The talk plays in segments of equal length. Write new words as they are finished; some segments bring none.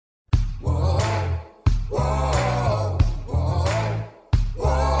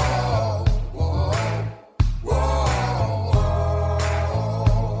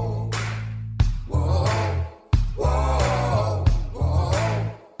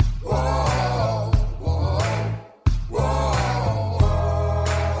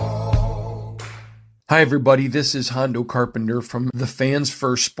Hi, everybody. This is Hondo Carpenter from the Fans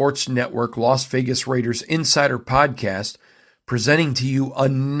First Sports Network Las Vegas Raiders Insider Podcast, presenting to you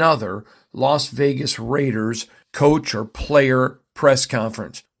another Las Vegas Raiders coach or player press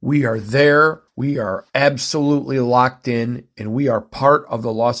conference. We are there. We are absolutely locked in, and we are part of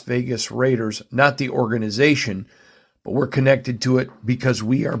the Las Vegas Raiders, not the organization, but we're connected to it because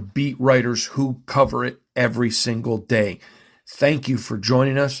we are beat writers who cover it every single day. Thank you for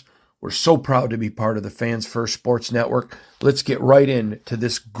joining us. We're so proud to be part of the Fans First Sports Network. Let's get right into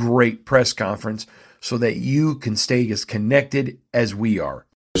this great press conference so that you can stay as connected as we are.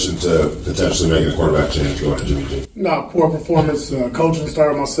 To potentially making a quarterback change going to Jimmy G? No, poor performance. Coaching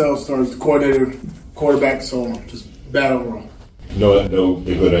started myself, started the coordinator, quarterback, so just bad overall. No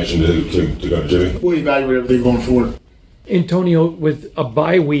inclination to go to Jimmy? We'll evaluate everything going forward. Antonio, with a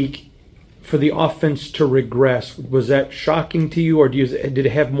bye week for the offense to regress, was that shocking to you, or did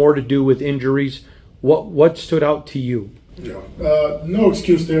it have more to do with injuries? What stood out to you? Yeah, no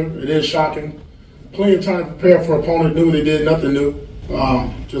excuse there. It is shocking. Plenty of time to prepare for opponent. Knew they did nothing new.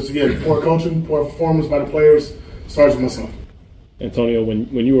 Just again, poor coaching, poor performance by the players. Starts with myself. Antonio,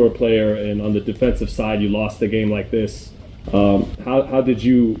 when you were a player and on the defensive side, you lost a game like this. How did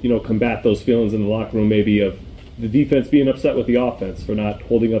you combat those feelings in the locker room, maybe of the defense being upset with the offense for not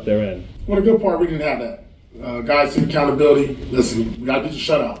holding up their end? Well, the good part, we didn't have that. Guys took accountability. Listen, we got to beat the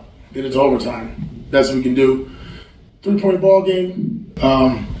shutout. Get it to overtime. Best we can do. 3-point ball game.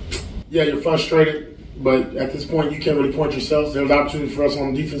 Yeah, you're frustrated, but at this point, you can't really point yourselves. There was opportunity for us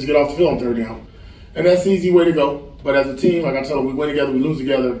on defense to get off the field on third down. And that's the easy way to go. But as a team, like I told them, we win together, we lose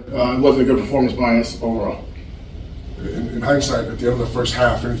together. It wasn't a good performance by us overall. In hindsight, at the end of the first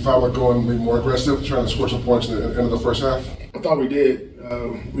half, any thought about going maybe more aggressive, trying to score some points at the end of the first half? I thought we did.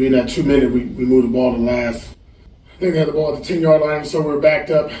 We in that 2 minute, we moved the ball to last. I think we had the ball at the 10-yard line, so we were backed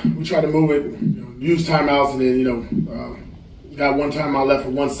up. We tried to move it, use timeouts, and then, got one timeout left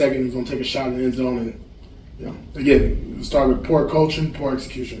for 1 second. He was going to take a shot in the end zone. And, again, we started with poor coaching, poor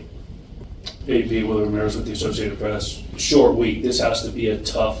execution. AP Will Ramirez with the Associated Press. Short week. This has to be a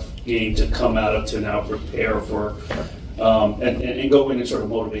tough game to come out of, to now prepare for, and go in and sort of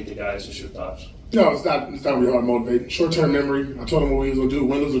motivate the guys. What's your thoughts? No, it's not really hard to motivate. Short-term memory. I told them what we was going to do.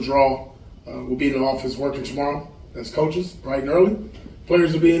 Win, lose, or draw. We'll be in the office working tomorrow as coaches, bright and early.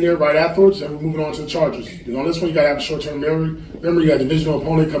 Players will be in there right afterwards, and we're moving on to the Chargers. On this one, you got to have a short-term memory. Remember, you got a divisional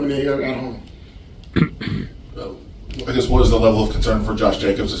opponent coming in here at home. I guess what is the level of concern for Josh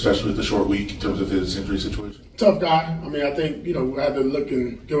Jacobs, especially with the short week in terms of his injury situation? Tough guy. I mean, I think, we had to look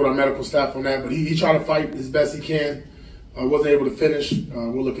and get with our medical staff on that, but he tried to fight as best he can. Wasn't able to finish.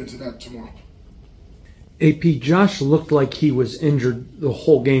 We'll look into that tomorrow. AP, Josh looked like he was injured the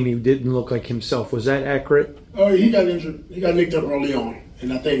whole game. He didn't look like himself. Was that accurate? He got injured. He got nicked up early on.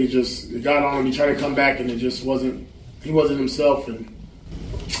 And I think it got on him. He tried to come back, and he wasn't himself. And,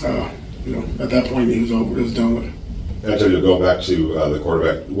 at that point, he was over. It was done with it. Antonio, go back to the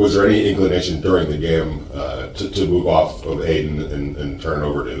quarterback. Was there any inclination during the game to move off of Hayden and turn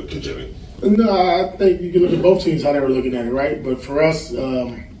over to Jimmy? No, I think you can look at both teams, how they were looking at it, right? But for us, we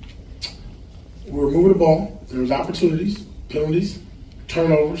were moving the ball. There was opportunities, penalties,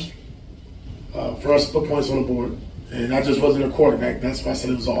 turnovers for us to put points on the board. And that just wasn't a quarterback. That's why I said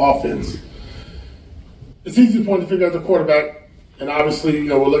it was an offense. It's easy to point the finger at the quarterback, and obviously,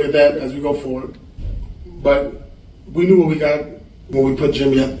 we'll look at that as we go forward. But we knew what we got when we put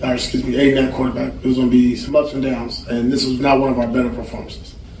Aiden at quarterback. It was going to be some ups and downs, and this was not one of our better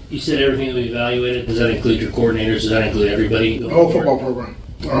performances. You said everything that we evaluated. Does that include your coordinators? Does that include everybody? The whole football program.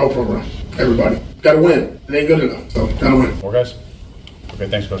 Our whole program. Everybody. Got to win. It ain't good enough, so got to win. More guys? Okay,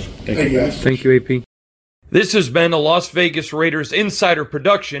 thanks, Coach. Thank you, guys. Thank you, AP. This has been a Las Vegas Raiders Insider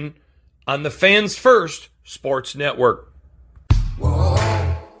production on the Fans First Sports Network.